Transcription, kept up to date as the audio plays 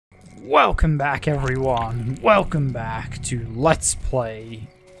Welcome back, everyone. Welcome back to Let's Play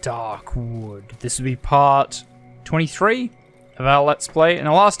Darkwood. This will be part 23 of our Let's Play. In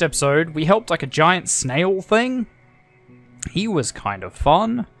the last episode, we helped like a giant snail thing. He was kind of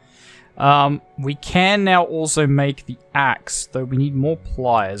fun. We can now also make the axe, though we need more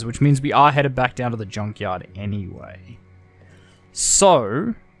pliers, which means we are headed back down to the junkyard anyway.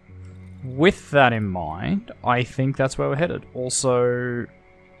 So, with that in mind, I think that's where we're headed. Also,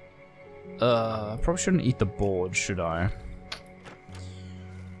 probably shouldn't eat the board, should I?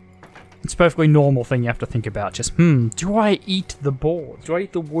 It's a perfectly normal thing you have to think about. Just, do I eat the boards? Do I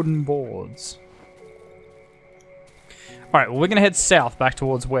eat the wooden boards? Alright, well, we're going to head south back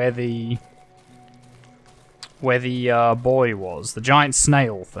towards where the boy was. The giant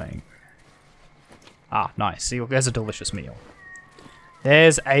snail thing. Ah, nice. See, there's a delicious meal.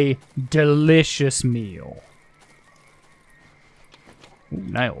 There's a delicious meal. Ooh,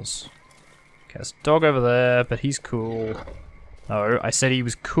 nails. Okay, there's a dog over there, but he's cool. No, I said he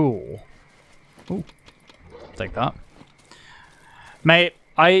was cool. Ooh, take that. Mate,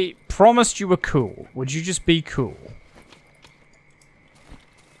 I promised you were cool. Would you just be cool?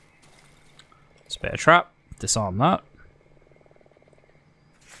 Spare trap. Disarm that.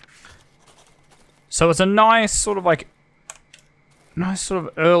 So it's a nice sort of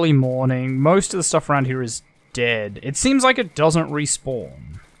early morning. Most of the stuff around here is dead. It seems like it doesn't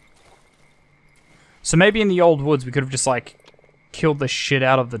respawn. So maybe in the old woods we could have just like killed the shit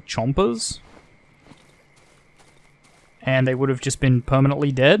out of the chompers. And they would have just been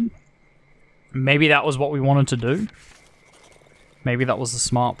permanently dead. Maybe that was what we wanted to do. Maybe that was the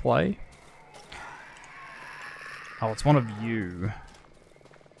smart play. Oh, it's one of you.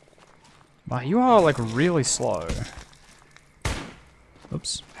 Wow, you are like really slow.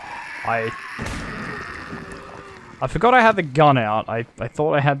 Oops. I forgot I had the gun out. I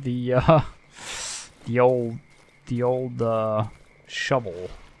thought I had the old shovel.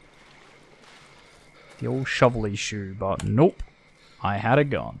 The old shovelly shoe, but nope. I had a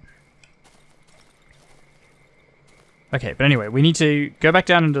gun. Okay, but anyway, we need to go back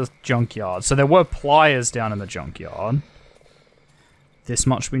down into the junkyard. So there were pliers down in the junkyard. This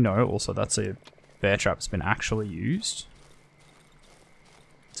much we know. Also, that's a bear trap that's been actually used.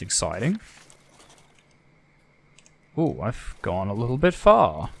 It's exciting. Ooh, I've gone a little bit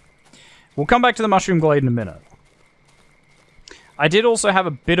far. We'll come back to the mushroom glade in a minute. I did also have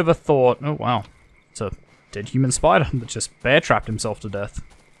a bit of a thought. Oh, wow. It's a dead human spider that just bear trapped himself to death.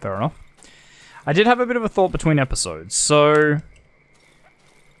 Fair enough. I did have a bit of a thought between episodes. So,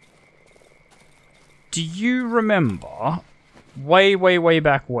 do you remember way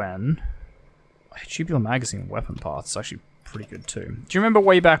back when? Tubular magazine weapon parts is actually pretty good too. Do you remember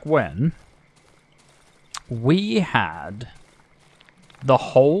way back when we had the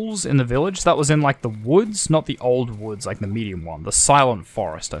holes in the village? That was in like the woods, not the old woods, like the medium one. The Silent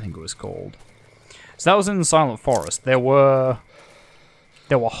Forest, I think it was called. So that was in the Silent Forest. There were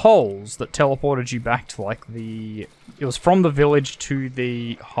holes that teleported you back to like the... It was from the village to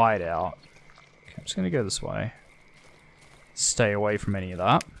the hideout. Okay, I'm just going to go this way. Stay away from any of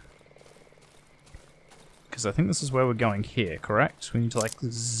that. Because I think this is where we're going here, correct? We need to like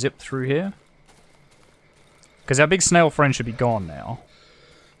zip through here. Because our big snail friend should be gone now.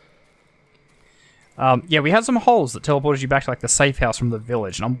 Yeah, we had some holes that teleported you back to like the safe house from the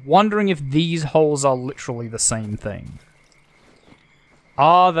village. And I'm wondering if these holes are literally the same thing.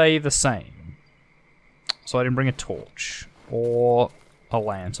 Are they the same? So I didn't bring a torch. Or a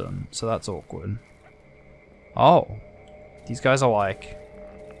lantern. So that's awkward. Oh. These guys are like...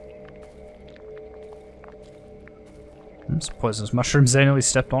 Oops, poisonous mushrooms. They nearly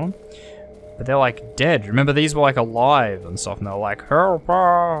stepped on them. But they're like dead. Remember, these were like alive and stuff. And they're like, help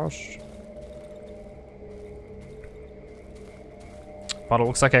us. But it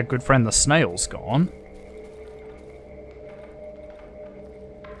looks like our good friend the snail's gone.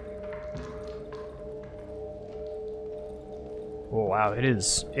 Oh wow, it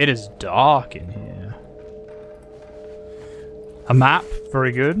is dark in here. A map,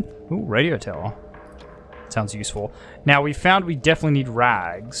 very good. Ooh, radio tower. Sounds useful. Now we found we definitely need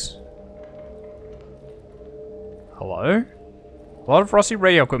rags. Hello? A lot of rusty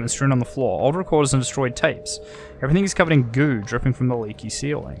radio equipment strewn on the floor. Old recorders and destroyed tapes. Everything is covered in goo dripping from the leaky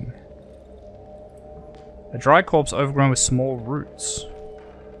ceiling. A dry corpse overgrown with small roots.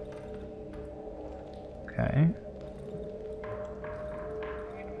 Okay.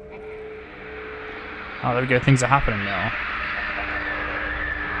 Oh, there we go. Things are happening now.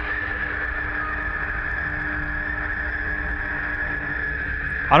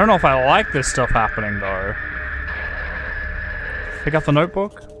 I don't know if I like this stuff happening, though. Pick up the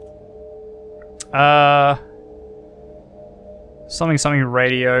notebook. Something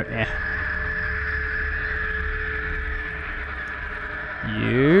radio. Eh.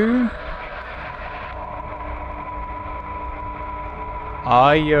 You?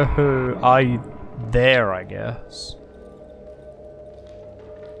 Are you who? Are you there, I guess?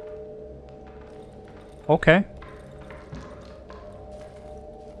 Okay.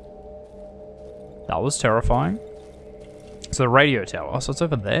 That was terrifying. So the radio tower, so it's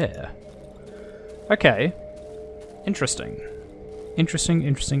over there. Okay. Interesting.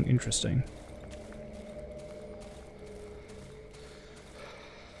 Interesting.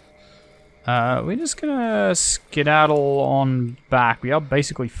 We're just gonna skedaddle on back. We are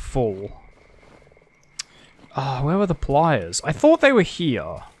basically full. Where were the pliers? I thought they were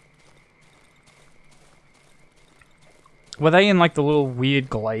here. Were they in like the little weird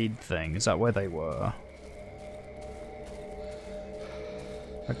glade thing? Is that where they were?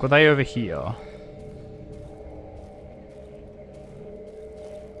 Like, were they over here?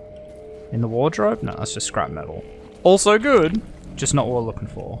 In the wardrobe? No, that's just scrap metal. Also good, just not what we're looking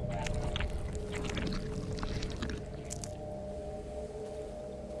for.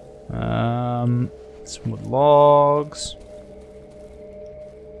 Some wood logs.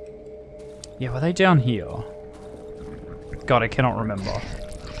 Yeah, were they down here? God, I cannot remember.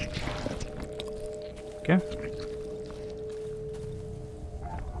 Okay.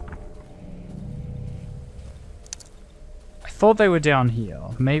 I thought they were down here.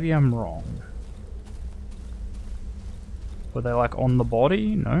 Maybe I'm wrong. Were they like on the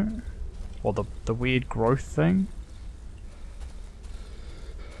body? No? Or the weird growth thing?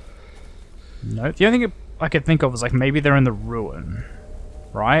 No. The only thing I could think of is like maybe they're in the ruin.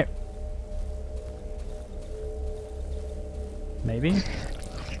 Right? Maybe?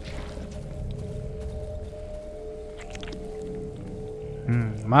 I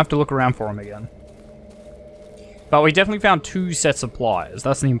might have to look around for them again. But we definitely found 2 sets of pliers.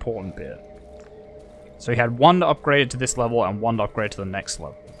 That's the important bit. So we had one to upgrade it to this level and one to upgrade to the next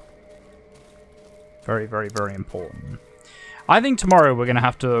level. Very, very, very important. I think tomorrow we're going to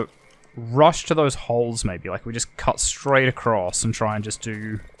have to rush to those holes maybe. Like we just cut straight across and try and just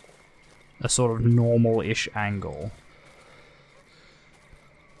do a sort of normal-ish angle.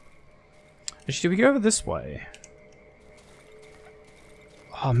 Should we go over this way?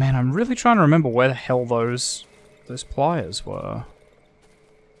 Oh man, I'm really trying to remember where the hell those pliers were.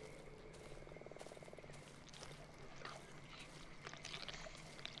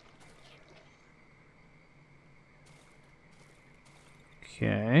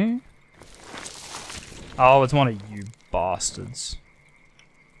 Okay. Oh, it's one of you bastards.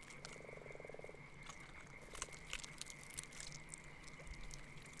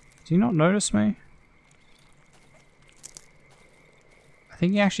 Did he not notice me? I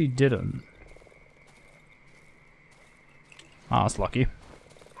think he actually didn't. Ah, that's lucky.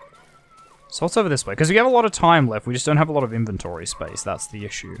 So what's over this way? Because we have a lot of time left, we just don't have a lot of inventory space. That's the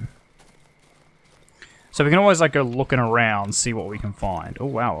issue. So we can always like go looking around, see what we can find. Oh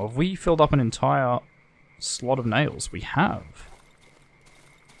wow, have we filled up an entire slot of nails? We have.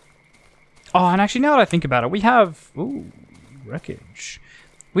 Oh, and actually now that I think about it, we have... Ooh, wreckage.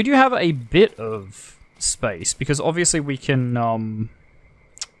 We do have a bit of space, because obviously we can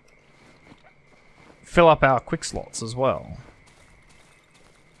fill up our quick slots as well.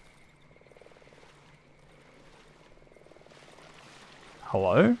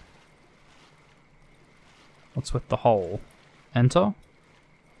 Hello? What's with the hole? Enter?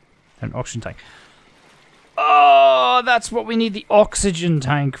 An oxygen tank. Oh, that's what we need the oxygen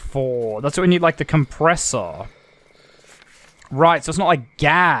tank for. That's what we need, like, the compressor. Right, so it's not like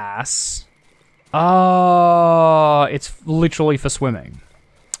gas. Oh, it's literally for swimming.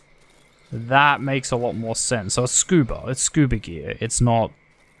 That makes a lot more sense. So it's scuba gear. It's not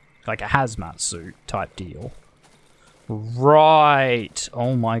like a hazmat suit type deal. Right.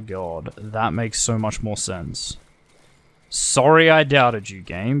 Oh my god. That makes so much more sense. Sorry I doubted you,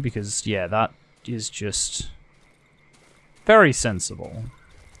 game, because, yeah, that is just very sensible.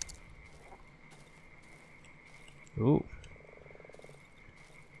 Ooh.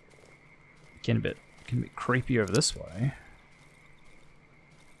 Getting a bit creepy over this way.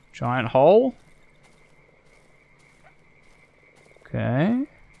 Giant hole. Okay.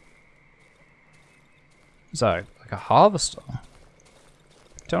 Is that like a harvester? Do you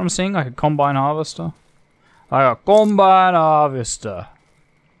know what I'm seeing? Like a combine harvester? Like a combine harvester.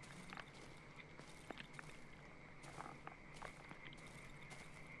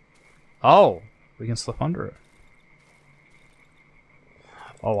 Oh, we can slip under it.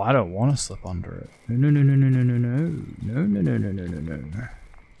 Oh, I don't want to slip under it. No.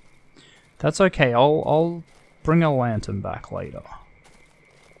 That's okay. I'll bring a lantern back later.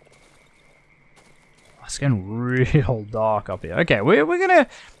 It's getting real dark up here. Okay, we're gonna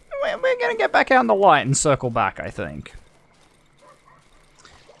get back out in the light and circle back, I think.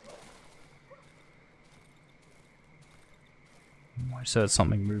 I just heard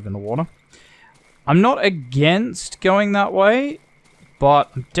something move in the water. I'm not against going that way, but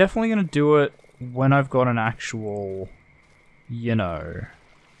I'm definitely gonna do it when I've got an actual, you know,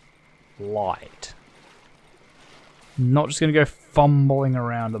 light. I'm not just gonna go fumbling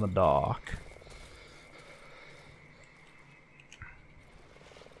around in the dark.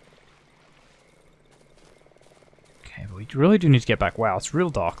 Okay, but we really do need to get back. Wow, it's real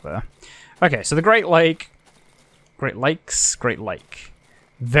dark there. Okay, so the Great Lake. Great Lake.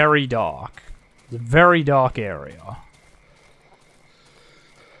 Very dark. It's a very dark area.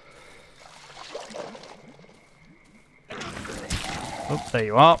 Oh, there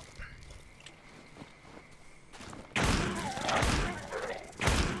you are.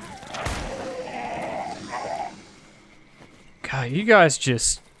 God, you guys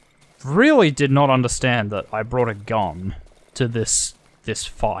just really did not understand that I brought a gun to this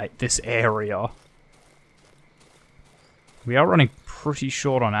fight, this area. We are running pretty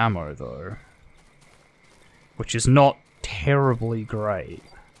short on ammo, though. Which is not terribly great.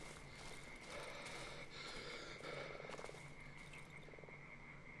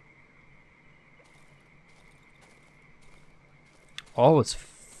 Oh, it's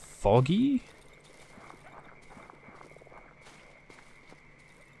foggy?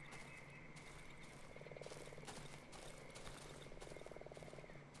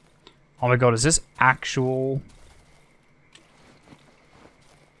 Oh my god, is this actual...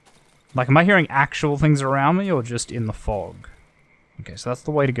 Like, am I hearing actual things around me, or just in the fog? Okay, so that's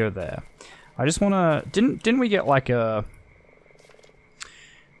the way to go there. I just wanna... Didn't we get, like, a...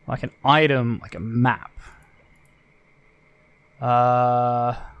 Like, an item, like a map?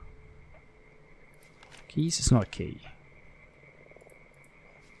 Keys? It's not a key.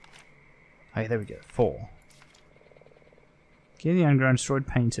 Hey, there we go. 4. Get the underground destroyed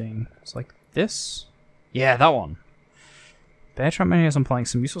painting. It's like this? Yeah, that one. Bear trap manuals I'm playing.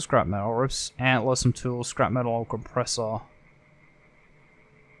 Some useful scrap metal. Ropes, antlers, some tools, scrap metal, old compressor.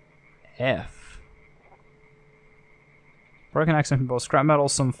 F. Broken axe and ball, scrap metal,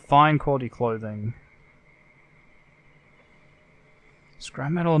 some fine quality clothing.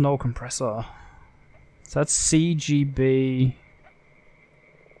 Scrap metal, no compressor. So that's CGB.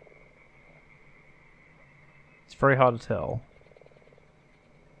 It's very hard to tell.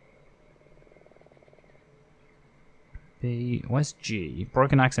 B, where's G?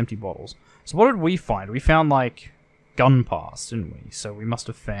 Broken axe, empty bottles. So what did we find? We found, like, gun parts, didn't we? So we must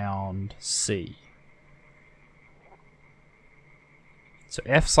have found C. So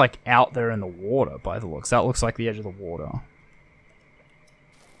F's, like, out there in the water by the looks. That looks like the edge of the water.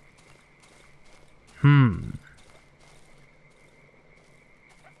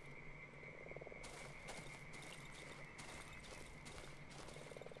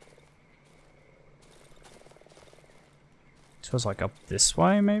 So it's like up this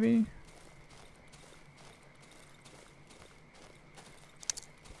way, maybe?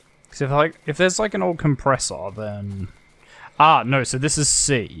 Because if there's like an old compressor, then... Ah, no, so this is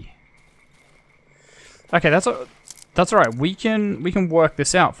C. Okay, that's alright. We can work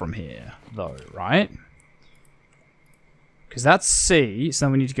this out from here, though, right? Because that's C, so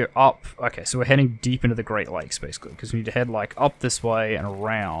then we need to go up. Okay, so we're heading deep into the Great Lakes, basically, because we need to head, like, up this way and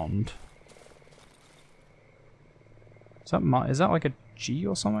around. Is that like a G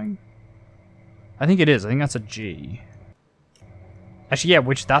or something? I think it is. I think that's a G. Actually, yeah,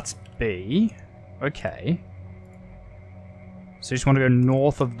 that's B. Okay. So you just want to go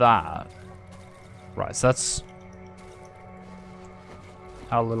north of that. Right, so that's...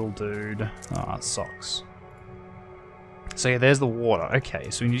 our little dude. Oh, that sucks. So yeah, there's the water. Okay,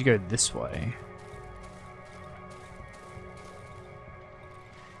 so we need to go this way.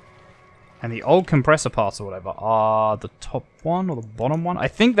 And the old compressor parts or whatever are the top one or the bottom one. I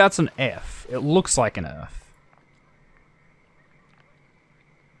think that's an F. It looks like an F.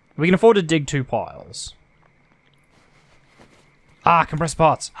 We can afford to dig 2 piles. Ah, compressor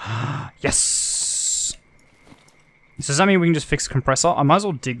parts. Yes! So does that mean we can just fix the compressor? I might as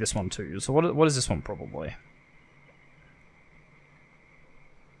well dig this one too. So what is this one probably?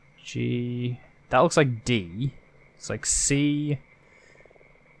 G. That looks like D. It's like C...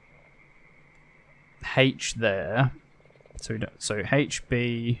 H there, so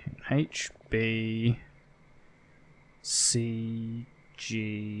HB,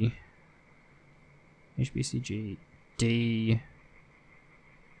 CG, HBCG, D,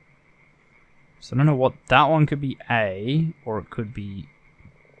 So I don't know what... That one could be A, or it could be...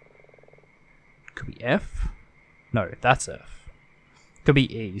 Could be F? No, that's F. Could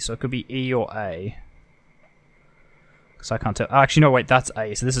be E, so it could be E or A. Because I can't tell... Actually, no, wait, that's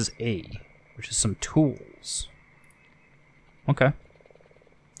A, so this is E. Which is some tools. Okay.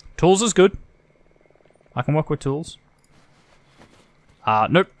 Tools is good. I can work with tools.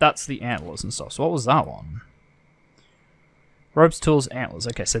 Nope, that's the antlers and stuff. So what was that one? Ropes, tools, antlers.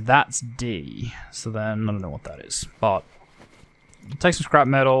 Okay, so that's D. So then, I don't know what that is. But, take some scrap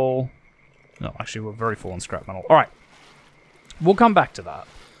metal. No, actually, we're very full on scrap metal. Alright. We'll come back to that.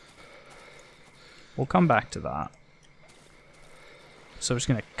 We'll come back to that. So we're just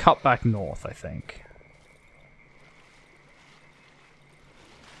going to cut back north, I think.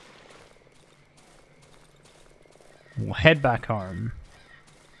 We'll head back home.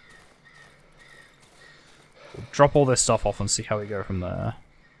 We'll drop all this stuff off and see how we go from there.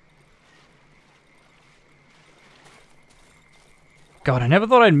 God, I never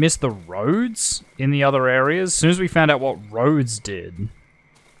thought I'd miss the roads in the other areas. As soon as we found out what roads did,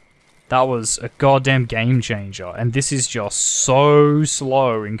 that was a goddamn game changer. And this is just so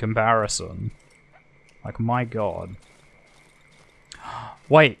slow in comparison. Like, my god.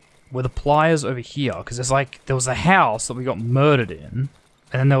 Wait, were the pliers over here? Because there's like, there was a house that we got murdered in,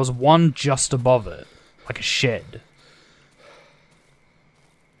 and then there was one just above it. Like a shed.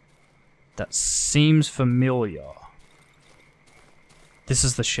 That seems familiar. This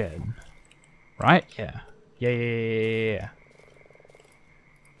is the shed. Right? Yeah. Yeah.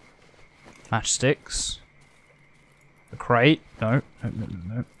 Matchsticks. The crate. No.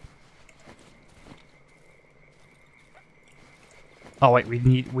 Oh wait,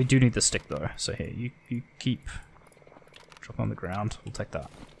 we do need the stick though. So here, you keep drop on the ground. We'll take that.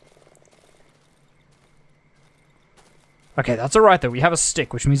 Okay, that's alright though. We have a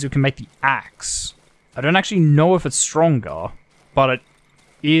stick, which means we can make the axe. I don't actually know if it's stronger, but it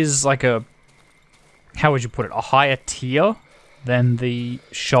is like a... How would you put it? A higher tier than the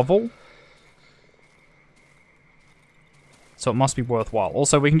shovel. So it must be worthwhile.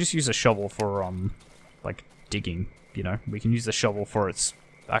 Also, we can just use a shovel for, like, digging, you know? We can use the shovel for its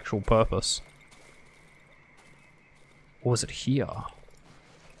actual purpose. Or was it here?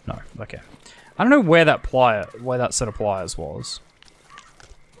 No, okay. I don't know where that set of pliers was.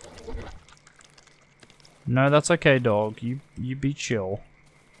 No, that's okay, dog. You be chill.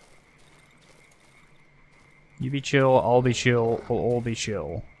 You be chill, I'll be chill, we'll all be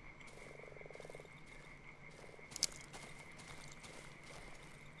chill.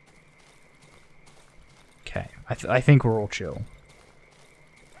 Okay, I think we're all chill.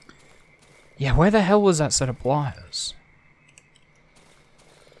 Yeah, where the hell was that set of pliers?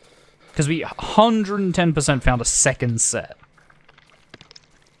 Because we 110% found a second set.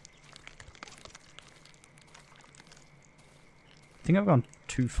 I think I've gone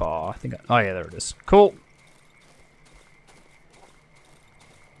too far. Oh yeah, there it is. Cool.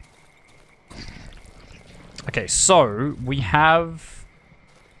 Okay, so we have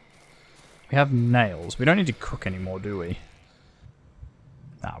nails. We don't need to cook anymore, do we?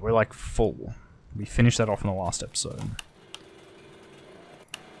 Nah, we're like full. We finished that off in the last episode.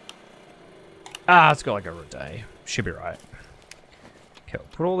 Let's go like over a day. Should be right. Okay, we'll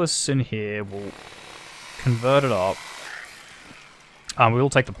put all this in here. We'll convert it up. We will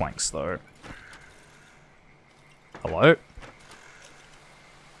take the planks though. Hello?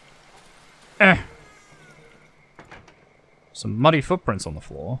 Some muddy footprints on the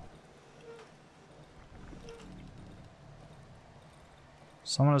floor.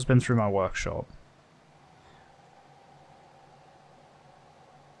 Someone has been through my workshop.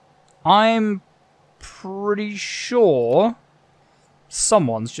 I'm pretty sure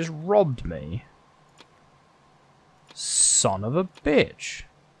someone's just robbed me. Son of a bitch.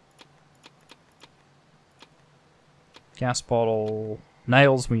 Gas bottle.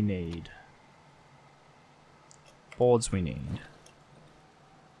 Nails we need. Boards we need.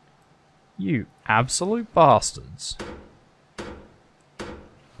 You absolute bastards.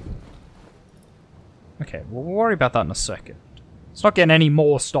 Okay, we'll worry about that in a second. It's not getting any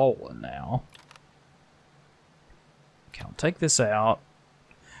more stolen now. Okay, I'll take this out.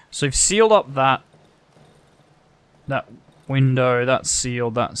 So we've sealed up that window, that's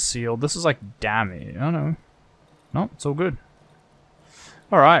sealed, that's sealed. This is like damage. Oh no. No, it's all good.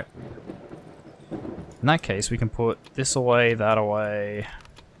 Alright. In that case, we can put this away, that away.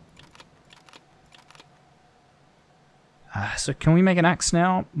 So can we make an axe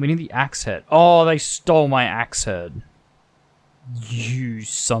now? We need the axe head. Oh, they stole my axe head. You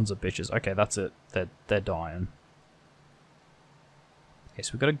sons of bitches. Okay, that's it. They're dying. Okay,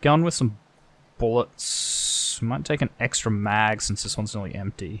 so we've got a gun with some bullets. Might take an extra mag since this one's nearly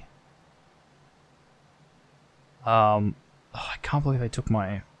empty. Oh, I can't believe they took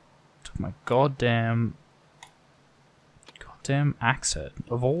my goddamn axe head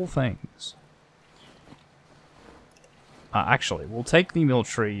of all things. Actually, we'll take the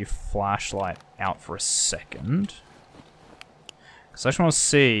military flashlight out for a second. Because I just want to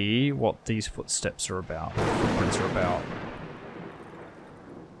see what these footsteps are about, footprints are about.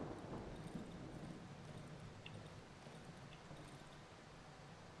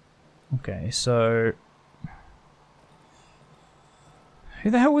 Okay, so... who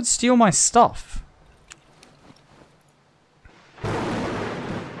the hell would steal my stuff?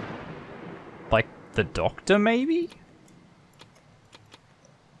 Like, the doctor, maybe?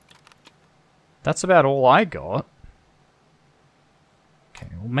 That's about all I got. Okay,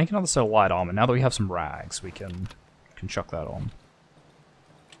 we'll make another set of light armor. Now that we have some rags, we can chuck that on.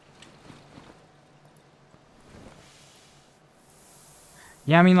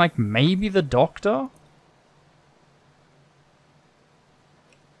 Yeah, I mean, like, maybe the doctor?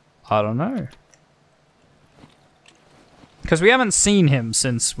 I don't know. Because we haven't seen him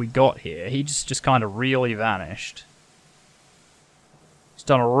since we got here. He just kind of really vanished. He's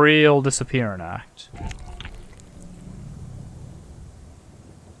done a real disappearing act.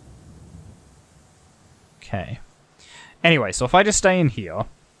 Okay. Anyway, so if I just stay in here...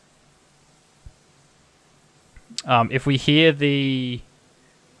 if we hear the...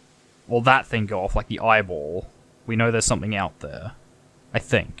 well, that thing go off, like the eyeball, we know there's something out there. I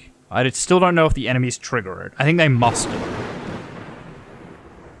think. I still don't know if the enemies trigger it. I think they must have.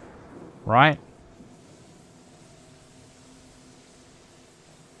 Right?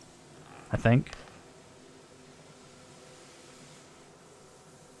 I think.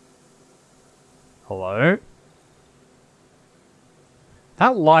 Hello?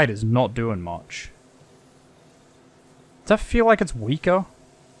 That light is not doing much. Does that feel like it's weaker?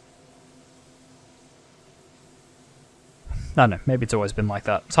 I don't know, maybe it's always been like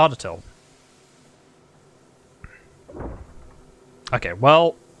that. It's hard to tell. Okay,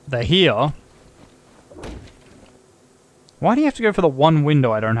 well, they're here. Why do you have to go for the one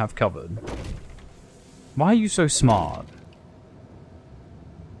window I don't have covered? Why are you so smart?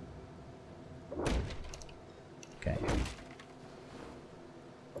 Okay.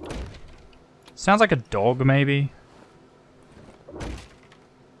 Sounds like a dog, maybe?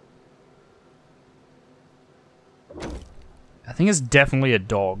 I think it's definitely a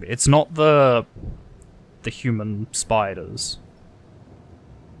dog. It's not the human spiders.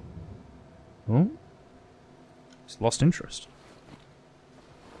 Oh? He's lost interest.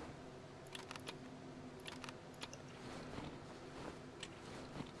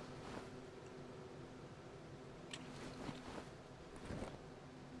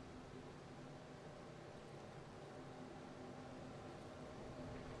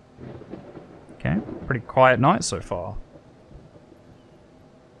 Okay, pretty quiet night so far.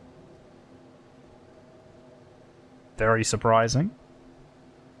 Very surprising.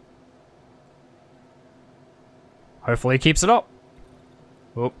 Hopefully he keeps it up.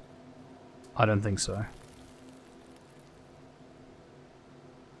 Oop. I don't think so.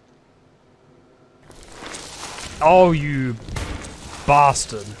 Oh, you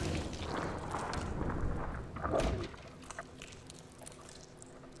bastard.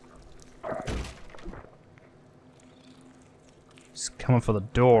 He's coming for the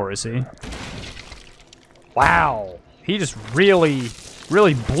door, is he? Wow. He just really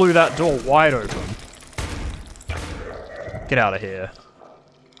blew that door wide open. Get out of here.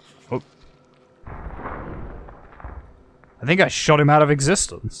 Oh. I think I shot him out of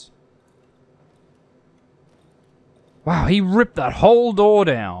existence. Wow, he ripped that whole door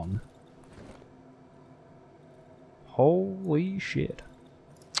down. Holy shit.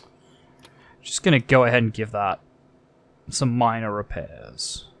 Just gonna go ahead and give that some minor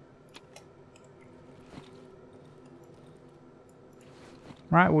repairs.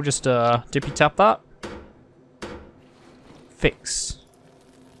 Right, we'll just dippy tap that. Fix.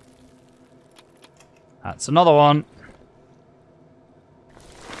 That's another one.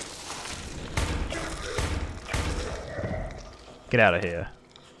 Get out of here.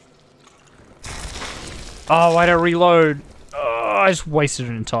 Oh, why'd I reload? Oh, I just wasted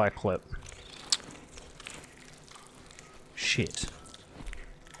an entire clip. Shit.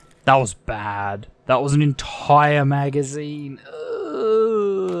 That was bad. That was an entire magazine.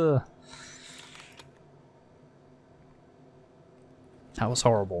 That was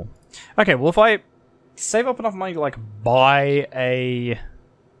horrible. Okay, well if I save up enough money to like buy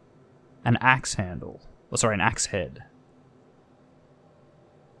an axe handle. Oh, sorry, an axe head.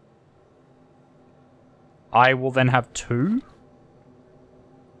 I will then have 2?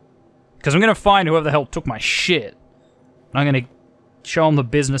 Because I'm going to find whoever the hell took my shit. And I'm going to show them the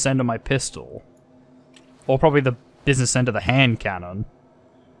business end of my pistol. Or probably the business end of the hand cannon.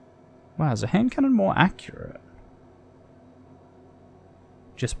 Wow, is the hand cannon more accurate?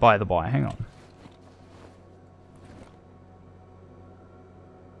 Just by the by, hang on.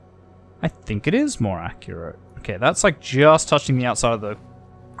 I think it is more accurate. Okay, that's like just touching the outside of the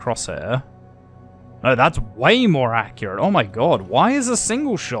crosshair. No, that's way more accurate. Oh my god, why is a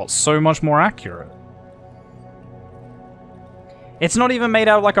single shot so much more accurate? It's not even made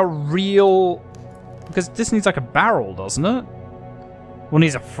out of like a real... Because this needs like a barrel, doesn't it? Well, it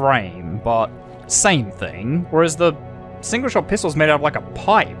needs a frame, but same thing. Whereas the single shot pistol is made out of like a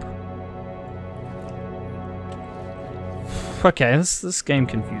pipe. Okay, this game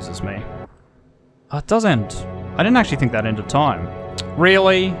confuses me. It does end. I didn't actually think that ended time.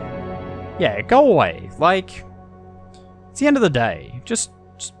 Really? Yeah, go away. Like, it's the end of the day. Just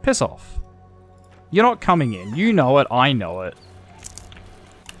piss off. You're not coming in. You know it. I know it.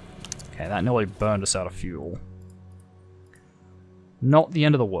 Okay, that nearly burned us out of fuel. Not the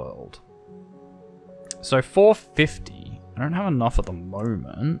end of the world. So 450. I don't have enough at the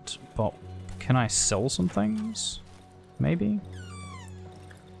moment, but can I sell some things? Maybe?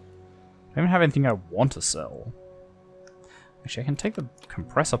 I don't even have anything I want to sell. Actually, I can take the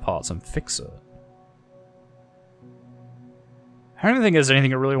compressor parts and fix it. I don't think there's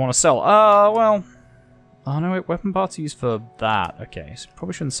anything I really want to sell. Well... Oh no, wait, weapon parts are used for that. Okay, so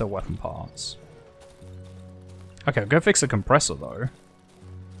probably shouldn't sell weapon parts. Okay, I'll go fix the compressor though.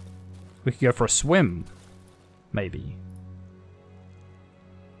 We could go for a swim. Maybe.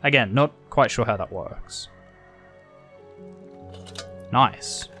 Again, not quite sure how that works.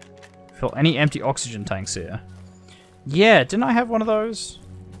 Nice. Fill any empty oxygen tanks here. Yeah, didn't I have one of those?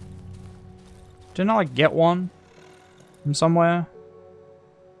 Didn't I like get one from somewhere?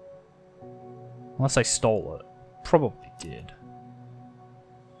 Unless I stole it. Probably did.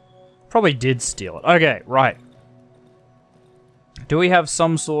 Probably did steal it. Okay, right. Do we have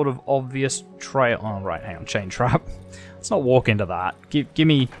some sort of obvious trail? Oh, right, hang on. Chain trap. Let's not walk into that. Give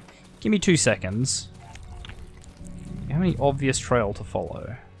me 2 seconds. Do you have any obvious trail to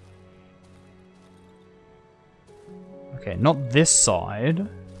follow? Okay, not this side.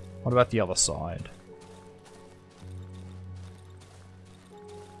 What about the other side?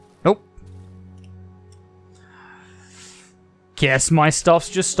 Nope. Guess my stuff's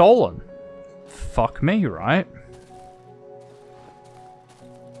just stolen. Fuck me, right?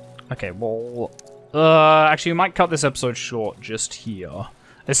 Okay, well... actually, we might cut this episode short just here.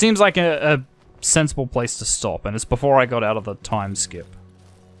 It seems like a sensible place to stop, and it's before I got out of the time skip.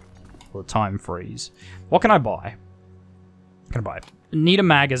 Or the time freeze. What can I buy? What can I buy? Need a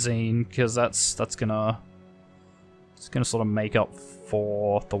magazine, because that's gonna... It's gonna sort of make up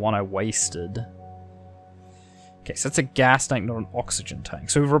for the one I wasted. Okay, so that's a gas tank, not an oxygen tank.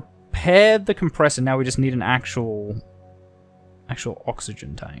 So we've repaired the compressor, now we just need an actual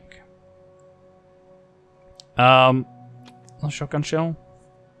oxygen tank. A shotgun shell?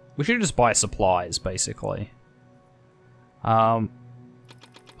 We should just buy supplies, basically. I'll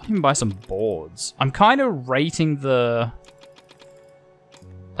even buy some boards. I'm kind of rating the...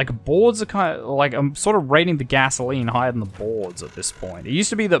 Like, boards are kind of... Like, I'm sort of rating the gasoline higher than the boards at this point. It used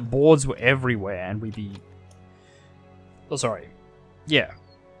to be that boards were everywhere, and we'd be... Oh, sorry. Yeah.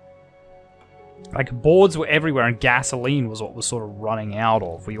 Like, boards were everywhere and gasoline was what was sort of running out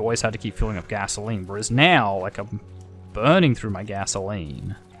of. We always had to keep filling up gasoline. Whereas now, like, I'm burning through my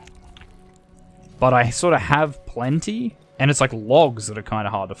gasoline. But I sort of have plenty. And it's like logs that are kind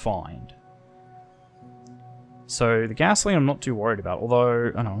of hard to find. So, the gasoline I'm not too worried about.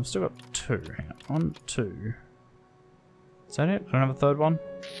 Although, oh no, I've still got 2. Hang on. 1, 2. Is that it? I don't have a third one?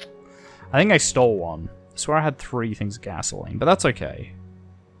 I think I stole one. I swear I had 3 things of gasoline, but that's okay.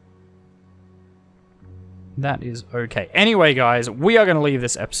 That is okay. Anyway, guys, we are going to leave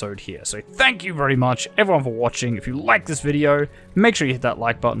this episode here. So thank you very much, everyone, for watching. If you like this video, make sure you hit that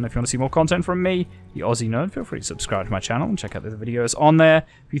like button. If you want to see more content from me, the Aussie Nerd, feel free to subscribe to my channel and check out the other videos on there.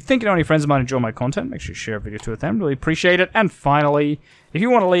 If you think you know any friends of mine enjoy my content, make sure you share a video to with them. Really appreciate it. And finally, if you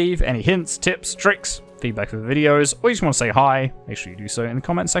want to leave any hints, tips, tricks, feedback for the videos, or you just want to say hi, make sure you do so in the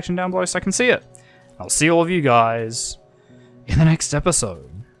comment section down below so I can see it. I'll see all of you guys in the next episode.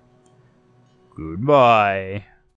 Goodbye.